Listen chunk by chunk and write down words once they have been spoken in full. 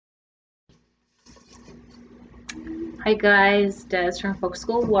Hi guys, Des from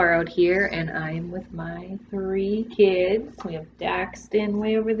School Warroad here, and I'm with my 3 kids. We have Daxton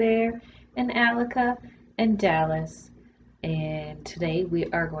way over there, and Alika, and Dallas. And today we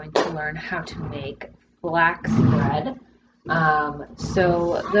are going to learn how to make flax bread.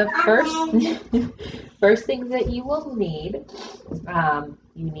 So the first thing that you will need,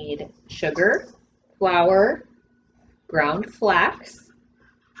 you need sugar, flour, ground flax,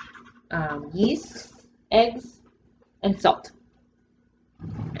 yeast, eggs, and salt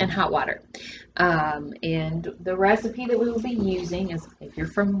and hot water. And the recipe that we will be using is, if you're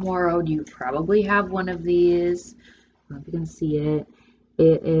from Warroad, you probably have one of these. I don't know if you can see it.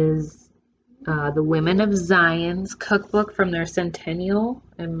 It is the Women of Zion's cookbook from their centennial.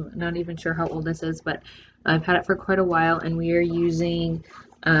 I'm not even sure how old this is, but I've had it for quite a while, and we are using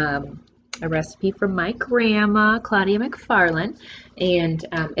a recipe from my grandma, Claudia McFarland, and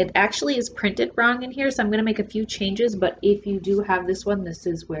it actually is printed wrong in here, so I'm going to make a few changes, but if you do have this one, this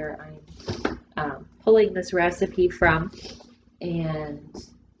is where I'm pulling this recipe from. And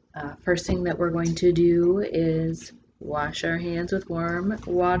first thing that we're going to do is wash our hands with warm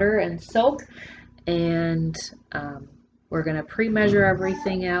water and soap, and we're going to pre-measure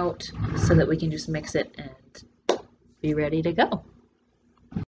everything out so that we can just mix it and be ready to go.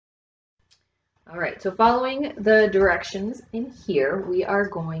 Alright, so following the directions in here, we are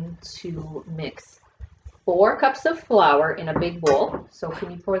going to mix 4 cups of flour in a big bowl. So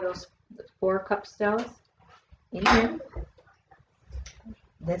can you pour those 4 cups, Dallas? In here.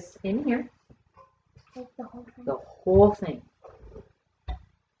 This in here. The whole thing? The whole thing.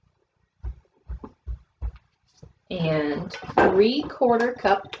 And 3/4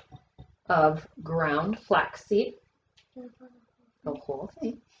 cup of ground flaxseed. The whole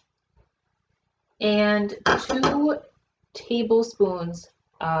thing. And 2 tablespoons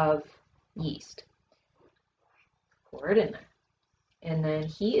of yeast. Pour it in there. And then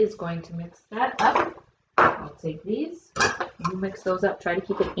he is going to mix that up. I'll take these. You mix those up. Try to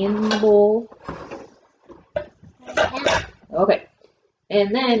keep it in the bowl. Okay.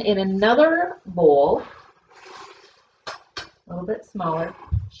 And then in another bowl, a little bit smaller,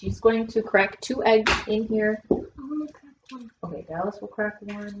 she's going to crack 2 eggs in here. Okay, Dallas will crack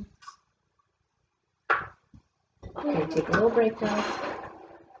 1. Okay, take a little break, Dallas.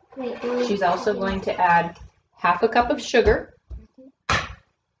 She's also going to add 1/2 cup of sugar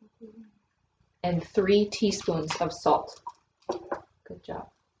and 3 teaspoons of salt. Good job.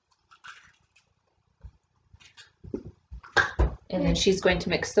 And then she's going to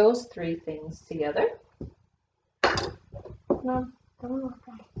mix those 3 things together. Mom,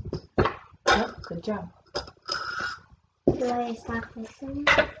 Oh, good job. do I stop mixing?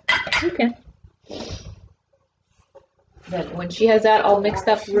 You can. Then when she has that all mixed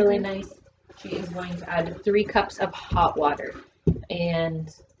up really nice, she is going to add 3 cups of hot water.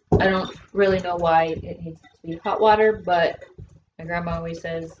 And I don't really know why it needs to be hot water, but my grandma always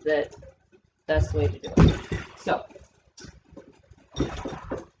says that that's the way to do it. So,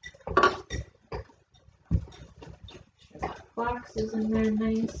 flax is in there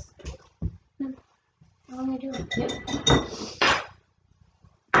nice. I want to do it. Yep.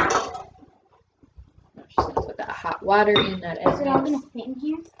 Now she's going to put that hot water in that egg Is it all mix. going to fit in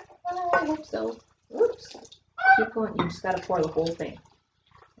here? I hope so. Oops. Keep going. You just got to pour the whole thing.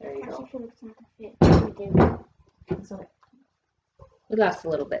 There you go. I feel it's not going to fit. It's okay. We lost a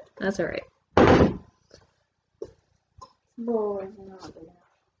little bit. That's all right. Bowl is not good enough.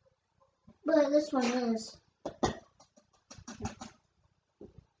 But this one is.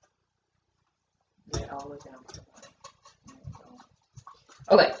 Get all the way down.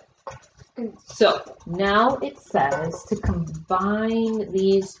 Okay. So now it says to combine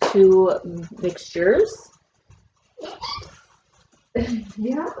these 2 mixtures.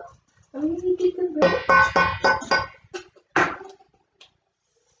 Yeah. I mean, you get them ready.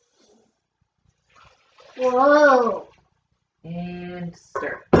 Whoa! And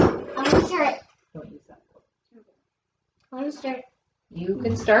stir. I want to start. Don't use that. I want to start. You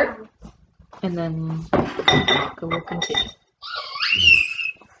can start, and then we'll continue.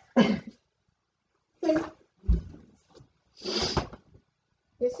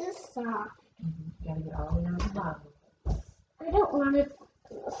 This is soft. You gotta get all the way down to the bottom. I don't want to.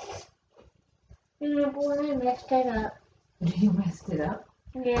 Remember when I messed it up? You messed it up?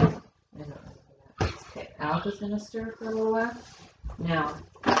 Yeah. I don't know. Okay, Alka's gonna stir for a little while. Now,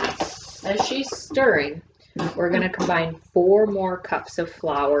 as she's stirring, we're gonna combine 4 more cups of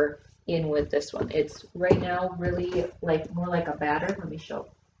flour in with this one. It's right now really more like a batter. Let me show.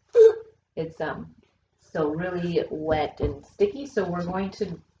 It's still really wet and sticky, so we're going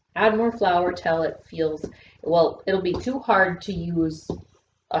to add more flour till it feels, well, it'll be too hard to use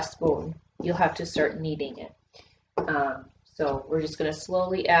a spoon. You'll have to start kneading it. So we're just going to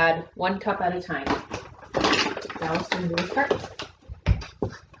slowly add 1 cup at a time. Allison, do this part.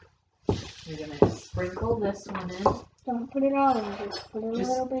 You're going to sprinkle this one in. Don't put it all in, just put a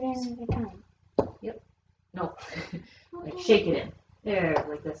little bit in at a time. Yep. No. Like shake it in. There,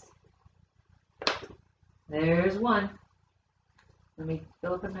 like this. There's one. Let me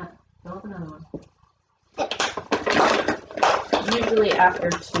fill up another one. Usually after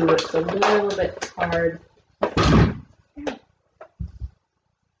 2, it's a little bit hard.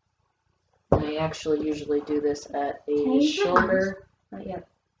 I actually usually do this at a shorter, not yet.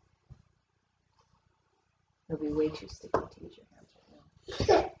 It'll be way too sticky to use your hands right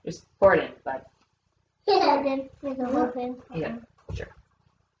now. Just pour it in, bud. For the whole thing? Yeah, sure.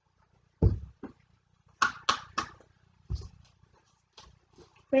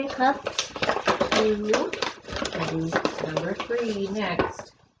 3 cups. 2. Number 3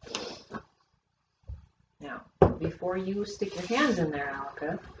 next. Now, before you stick your hands in there,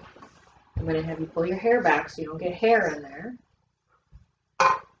 Alka, I'm going to have you pull your hair back so you don't get hair in there.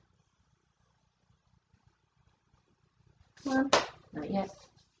 Not yet.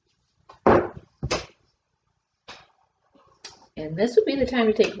 And this would be the time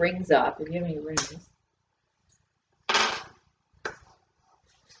to take rings off if you have any rings.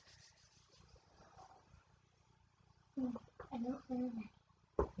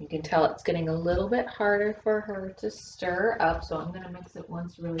 You can tell it's getting a little bit harder for her to stir up, so I'm going to mix it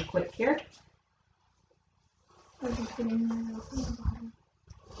once really quick here.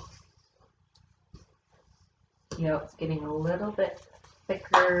 You know, it's getting a little bit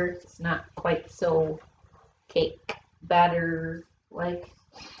thicker. It's not quite so cake batter like.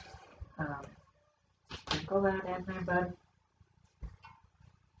 Sprinkle that in there, bud.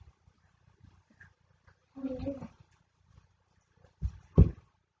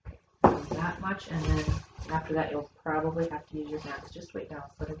 That much, and then after that you'll probably have to use your hands. Just wait now,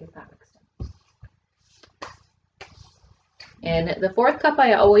 so let her get that mixed in. And the 4th cup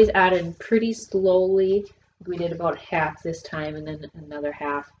I always add in pretty slowly. We did about half this time and then another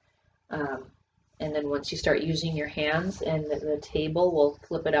half. And then once you start using your hands and the table, we'll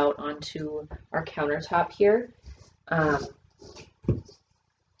flip it out onto our countertop here.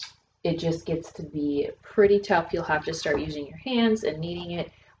 It just gets to be pretty tough. You'll have to start using your hands and kneading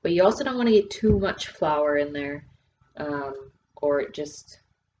it. But you also don't want to get too much flour in there, or it just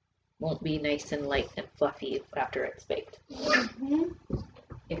won't be nice and light and fluffy after it's baked. Mm-hmm.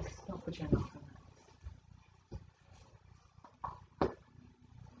 Yes, don't put your mouth on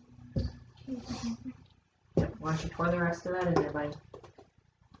that. Why don't you pour the rest of that in there, buddy?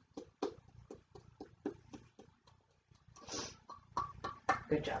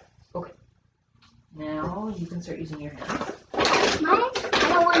 Good job. Okay. Now you can start using your hands. Mine?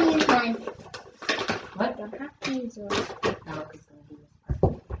 I don't want to use mine. What? I don't have to use yours. Alex's going to do this part.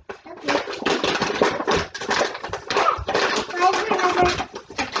 Okay. Why remember?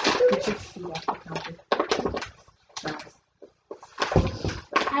 Get your feet off the counter. Alex.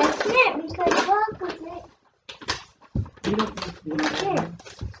 I can't because look with it. You don't need to do that.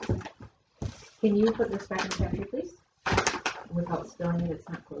 Can you put this back in the pantry, please? Without spilling it, it's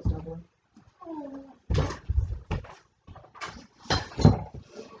not closed all the way.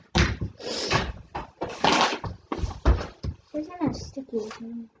 Isn't a sticky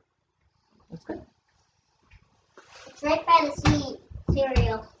thing? That's good. It's right by the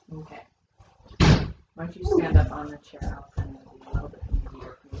cereal. Okay. Why don't you stand up on the chair, Alex, and it'll be a little bit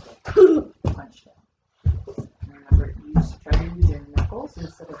easier for you to punch down. And remember, try to use your knuckles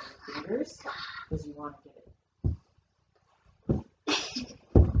instead of your fingers, because you want to get it. There you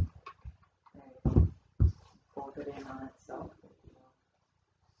go. Fold it in on itself.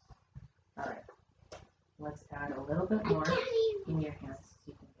 Alright. Let's add a little bit more in your hands so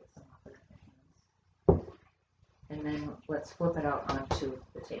you can get some off of your hands. And then let's flip it out onto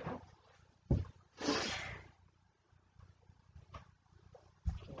the table.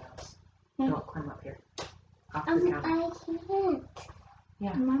 Don't climb up here. Off the counter. I can't.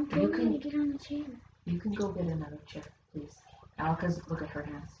 Yeah. Mom You told me can to get on the chair. You can go get another chair, please. Alka's, look at her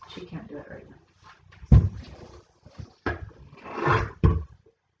hands. She can't do it right now.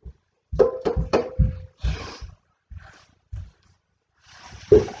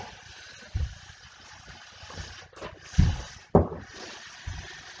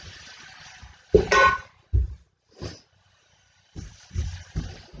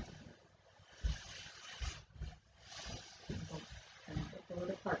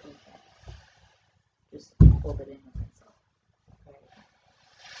 Just hold it in with itself. There you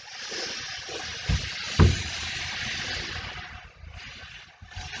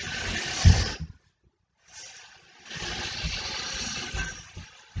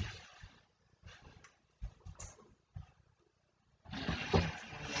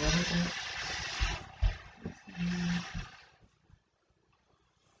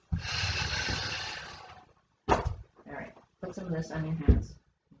All right, put some of this on your hands.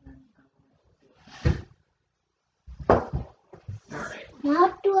 All right.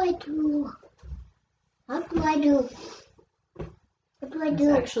 What do I do? What do I do? What do I do?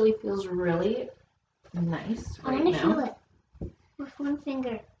 This actually feels really nice I right want to feel now. it with one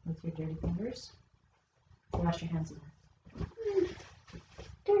finger. With your dirty fingers. Wash your hands again.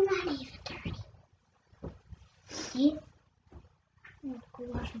 They're not even dirty. See? I'm gonna go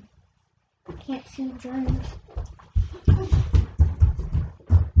wash them. I can't see germs.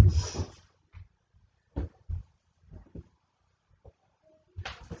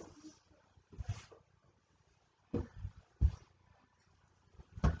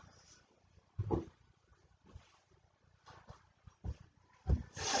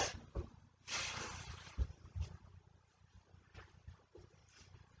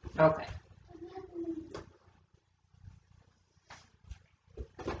 Okay.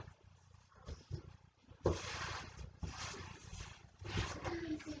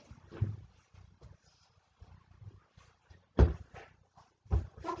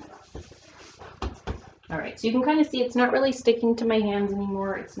 All right, so you can kind of see it's not really sticking to my hands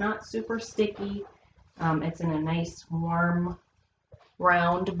anymore. It's not super sticky. It's in a nice warm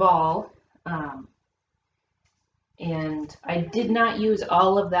round ball. And I did not use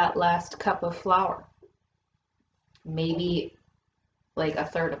all of that last cup of flour. Maybe like a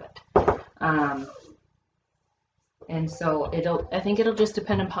third of it. And so I think it'll just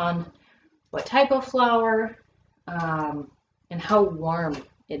depend upon what type of flour and how warm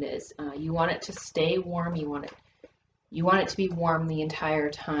it is. You want it to stay warm. You want it to be warm the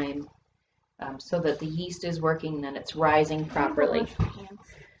entire time so that the yeast is working and that it's rising properly.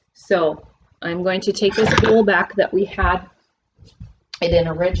 So I'm going to take this bowl back that we had it in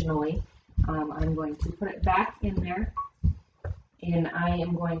originally. I'm going to put it back in there, and I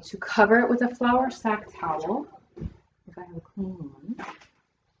am going to cover it with a flour sack towel, if I have a clean one.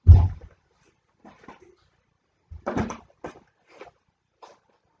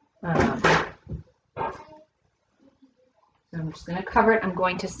 So I'm just going to cover it. I'm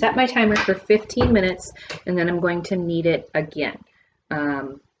going to set my timer for 15 minutes, and then I'm going to knead it again.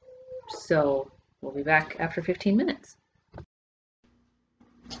 So we'll be back after 15 minutes.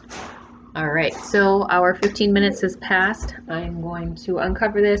 All right, so our 15 minutes has passed. I'm going to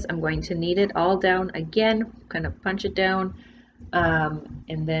uncover this. I'm going to knead it all down again, kind of punch it down,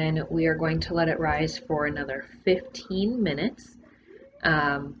 and then we are going to let it rise for another 15 minutes.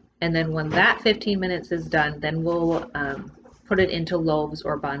 And then when that 15 minutes is done, then we'll put it into loaves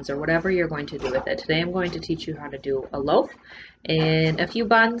or buns or whatever you're going to do with it. Today I'm going to teach you how to do a loaf and a few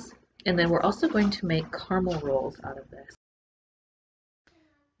buns, and then we're also going to make caramel rolls out of this.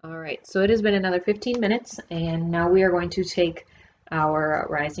 All right, so it has been another 15 minutes, and now we are going to take our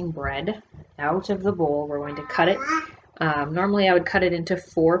rising bread out of the bowl. We're going to cut it. Normally I would cut it into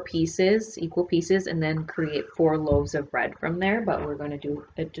 4 pieces, equal pieces, and then create 4 loaves of bread from there, but we're going to do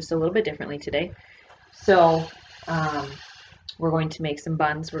it just a little bit differently today. So we're going to make some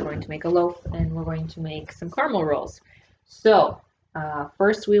buns, we're going to make a loaf, and we're going to make some caramel rolls. So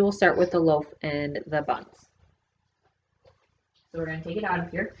first we will start with the loaf and the buns. So we're going to take it out of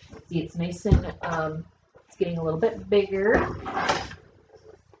here. See, it's nice and it's getting a little bit bigger.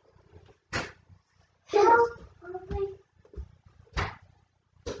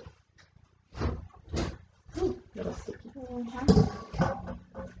 Little sticky.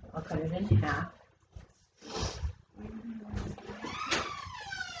 I'll cut it in half.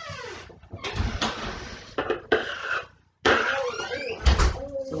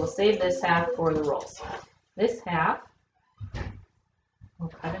 So we'll save this half for the rolls. This half we'll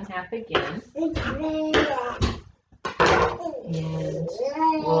cut in half again. And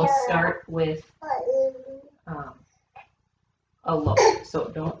we'll start with a loaf.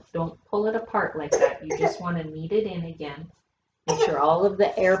 So don't pull it apart like that. You just want to knead it in again. Make sure all of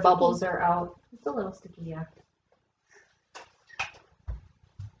the air bubbles are out. It's a little sticky, yeah.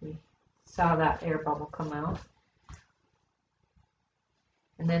 We saw that air bubble come out.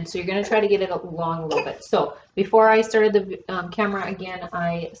 And then, so you're going to try to get it along a little bit. So before I started the camera again,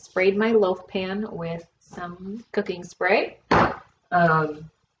 I sprayed my loaf pan with some cooking spray. And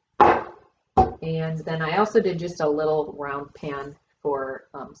then I also did just a little round pan for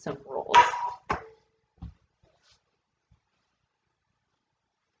some rolls.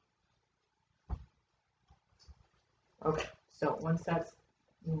 Okay, so once that's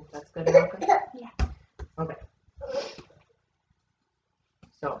good enough? Yeah. Okay.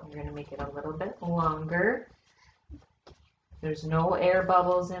 So you're going to make it a little bit longer. There's no air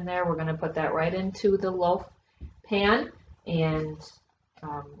bubbles in there. We're going to put that right into the loaf pan and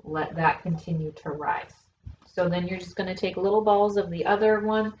let that continue to rise. So then you're just going to take little balls of the other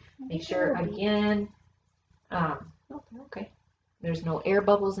one. Make sure again, okay, there's no air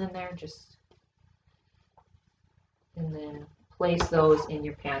bubbles in there. And then place those in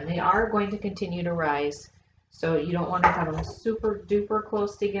your pan. They are going to continue to rise, so you don't want to have them super duper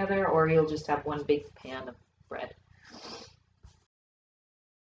close together, or you'll just have one big pan of bread.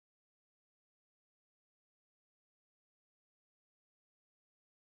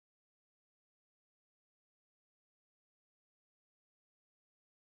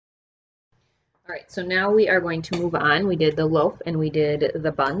 All right, so now we are going to move on. We did the loaf and we did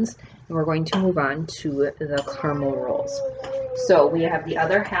the buns, and we're going to move on to the caramel rolls. So we have the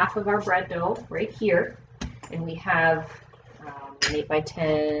other half of our bread dough right here, and we have an 8 by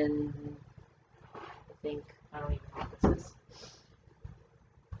 10, I think, I don't even know what this is.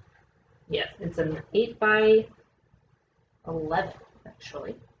 Yes, it's an 8 by 11,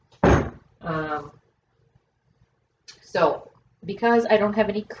 actually. So because I don't have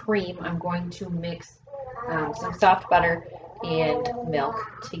any cream, I'm going to mix some soft butter and milk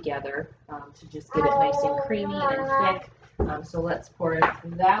together to just get it nice and creamy and thick. So let's pour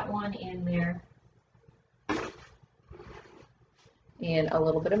that one in there. And a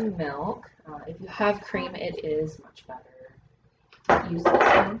little bit of milk. If you have cream, it is much better. Use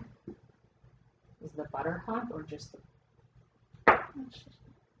this one. Is the butter hot or just the...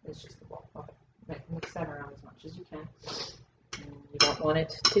 It's just the bowl. Okay. Mix that around as much as you can. And you don't want it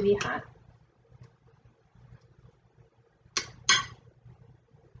to be hot.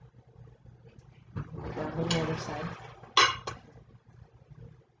 Down to the other side.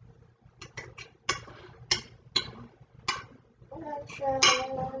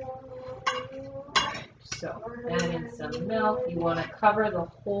 So add in some milk. You want to cover the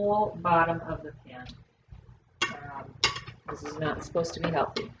whole bottom of the pan. This is not supposed to be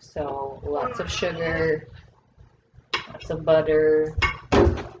healthy. So lots of sugar, lots of butter.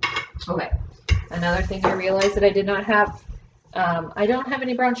 Okay. Another thing I realized that I did not have, I don't have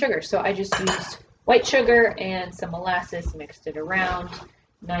any brown sugar, so I just used white sugar and some molasses, mixed it around.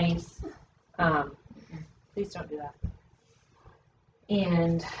 Nice. Please don't do that.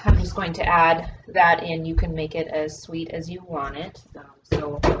 And I'm just going to add that in. You can make it as sweet as you want it.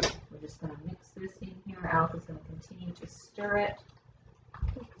 So we're just going to mix this in here. Alf is going to continue to stir it.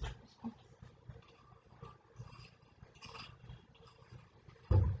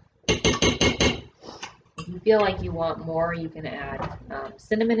 If you feel like you want more, you can add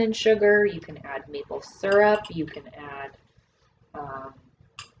cinnamon and sugar. You can add maple syrup. You can add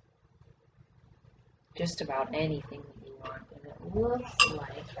just about anything that you want. And it looks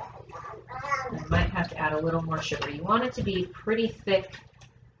like you might have to add a little more sugar. You want it to be pretty thick.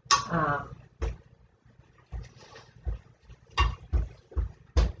 No,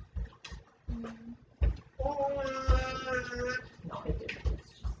 it didn't.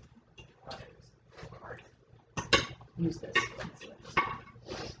 It's just hard. Use this.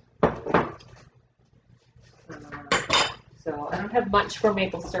 So I don't have much for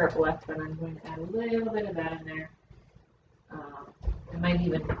maple syrup left, but I'm going to add a little bit of that in there. I might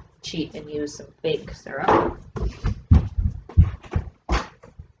even cheat and use some fake syrup.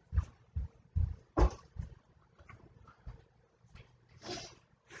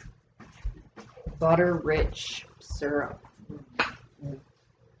 Butter-rich syrup.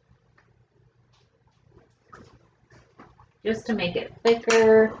 Just to make it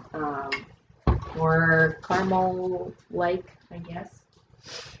thicker, more caramel-like, I guess.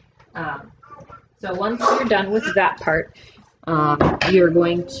 So once you're done with that part, you're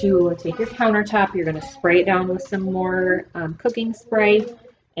going to take your countertop, you're going to spray it down with some more cooking spray,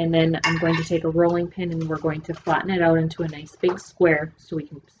 and then I'm going to take a rolling pin and we're going to flatten it out into a nice big square so we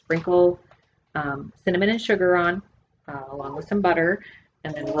can sprinkle cinnamon and sugar on, along with some butter,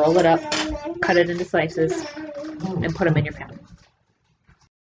 and then roll it up, cut it into slices, and put them in your pan.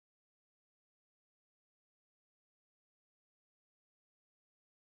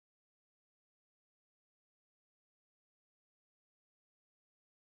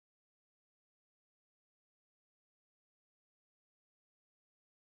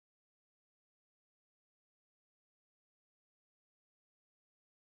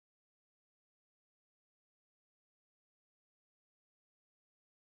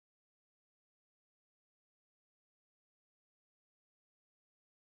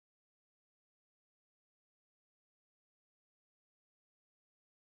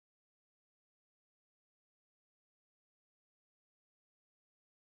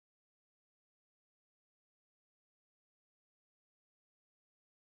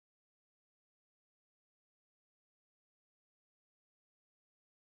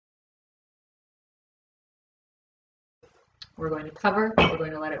 We're going to cover. We're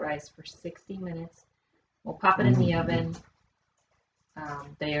going to let it rise for 60 minutes. We'll pop it in the oven.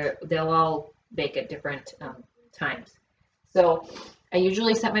 They'll all bake at different times. So I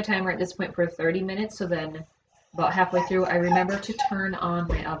usually set my timer at this point for 30 minutes. So then about halfway through, I remember to turn on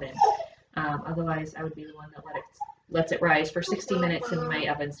my oven. Otherwise, I would be the one that lets it rise for 60 minutes and my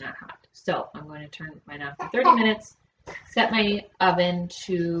oven's not hot. So I'm going to turn mine on for 30 minutes, set my oven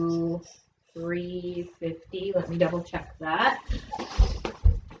to 350. Let me double check that.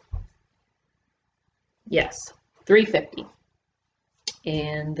 Yes, 350.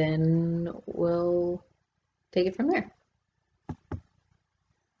 And then we'll take it from there.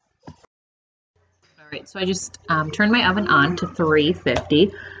 All right, so I just turned my oven on to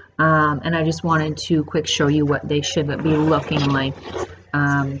 350. And I just wanted to quick show you what they should be looking like.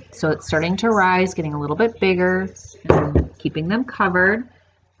 So it's starting to rise, getting a little bit bigger, and keeping them covered.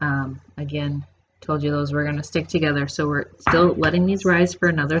 Again, told you those were going to stick together, so we're still letting these rise for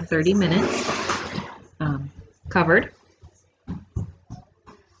another 30 minutes. Covered.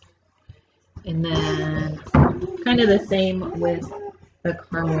 And then kind of the same with the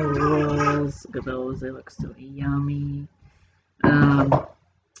caramel rolls. Look at those, they look so yummy. And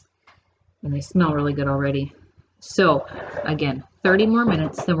they smell really good already. So again, 30 more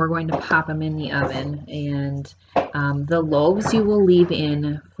minutes, then we're going to pop them in the oven. And the loaves you will leave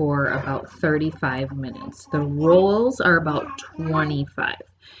in for about 35 minutes. The rolls are about 25.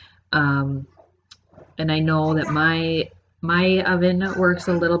 And I know that my oven works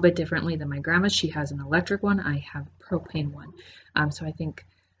a little bit differently than my grandma's. She has an electric one. I have a propane one. So I think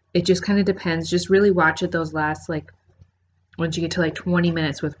it just kind of depends. Just really watch it those last, like, once you get to like 20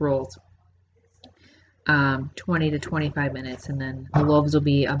 minutes with rolls. 20 to 25 minutes, and then the loaves will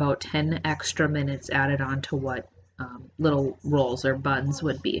be about 10 extra minutes added on to what little rolls or buns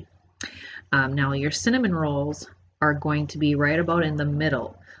would be. Now your cinnamon rolls are going to be right about in the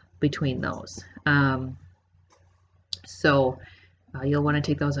middle between those. So you'll want to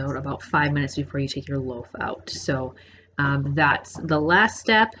take those out about 5 minutes before you take your loaf out. So that's the last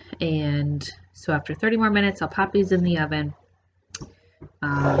step, and so after 30 more minutes, I'll pop these in the oven.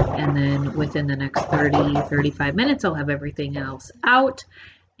 And then within the next 30-35 minutes, I'll have everything else out,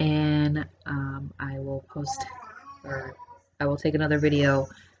 and I will post, or I will take another video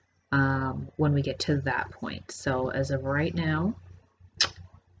when we get to that point. So as of right now,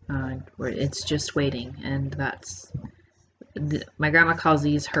 it's just waiting, and that's my grandma calls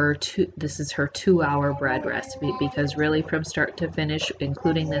these this is her 2-hour bread recipe, because really from start to finish,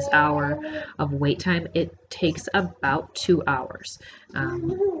 including this hour of wait time, it takes about 2 hours.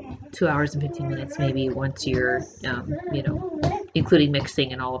 2 hours and 15 minutes maybe, once you're you know, including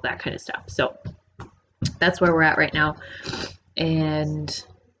mixing and all of that kind of stuff. So that's where we're at right now, and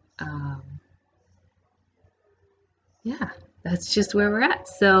yeah, that's just where we're at.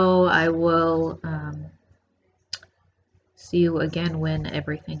 So I will see you again when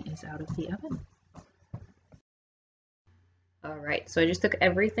everything is out of the oven. All right, so I just took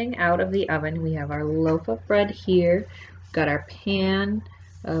everything out of the oven. We have our loaf of bread here. We've got our pan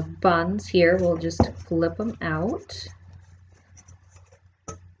of buns here. We'll just flip them out.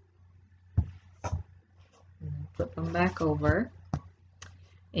 And flip them back over.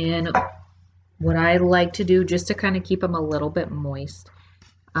 And what I like to do, just to kind of keep them a little bit moist,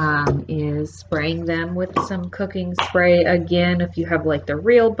 is spraying them with some cooking spray. Again, if you have like the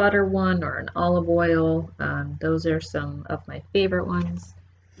real butter one or an olive oil, those are some of my favorite ones.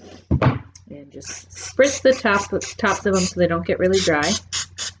 And just spritz the tops of them so they don't get really dry.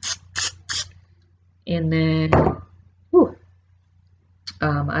 And then,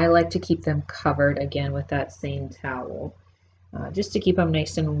 I like to keep them covered again with that same towel, just to keep them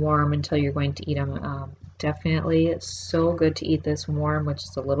nice and warm until you're going to eat them. Definitely, it's so good to eat this warm with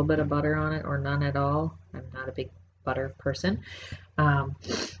just a little bit of butter on it, or none at all. I'm not a big butter person.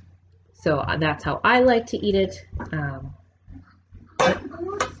 So that's how I like to eat it.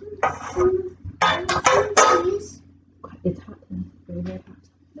 It's hot. Very hot.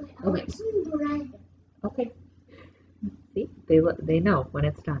 Okay. Okay. See, they know when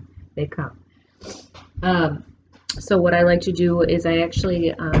it's done. They come. So what I like to do is I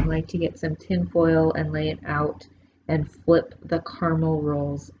actually like to get some tin foil and lay it out and flip the caramel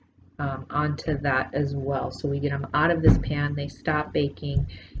rolls onto that as well. So we get them out of this pan, they stop baking,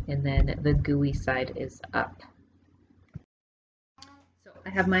 and then the gooey side is up. So I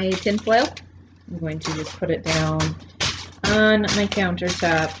have my tin foil. I'm going to just put it down on my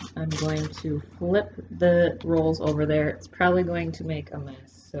countertop. I'm going to flip the rolls over there. It's probably going to make a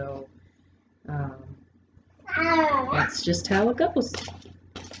mess, so that's just how it goes.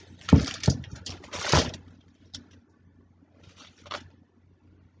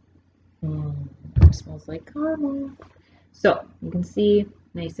 smells like caramel. So you can see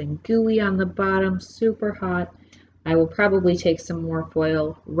nice and gooey on the bottom, super hot. I will probably take some more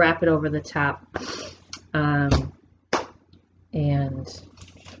foil, wrap it over the top, and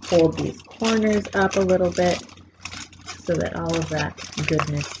hold these corners up a little bit so that all of that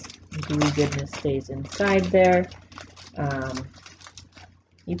goodness, gooey goodness stays inside there.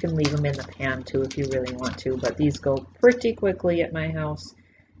 You can leave them in the pan too if you really want to, but these go pretty quickly at my house,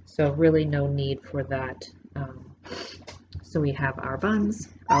 so really no need for that. So we have our buns,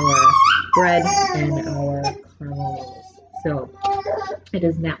 our bread, and our caramel rolls. So it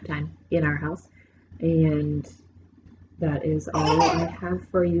is nap time in our house, and that is all I have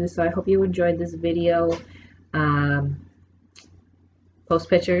for you. So I hope you enjoyed this video. Post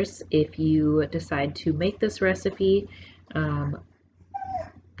pictures if you decide to make this recipe.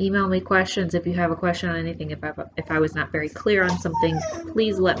 Email me questions if you have a question on anything. If I was not very clear on something,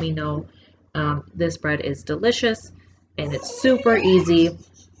 please let me know. This bread is delicious and it's super easy.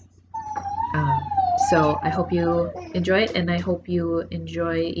 So I hope you enjoy it, and I hope you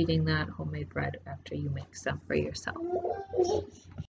enjoy eating that homemade bread after you make some for yourself.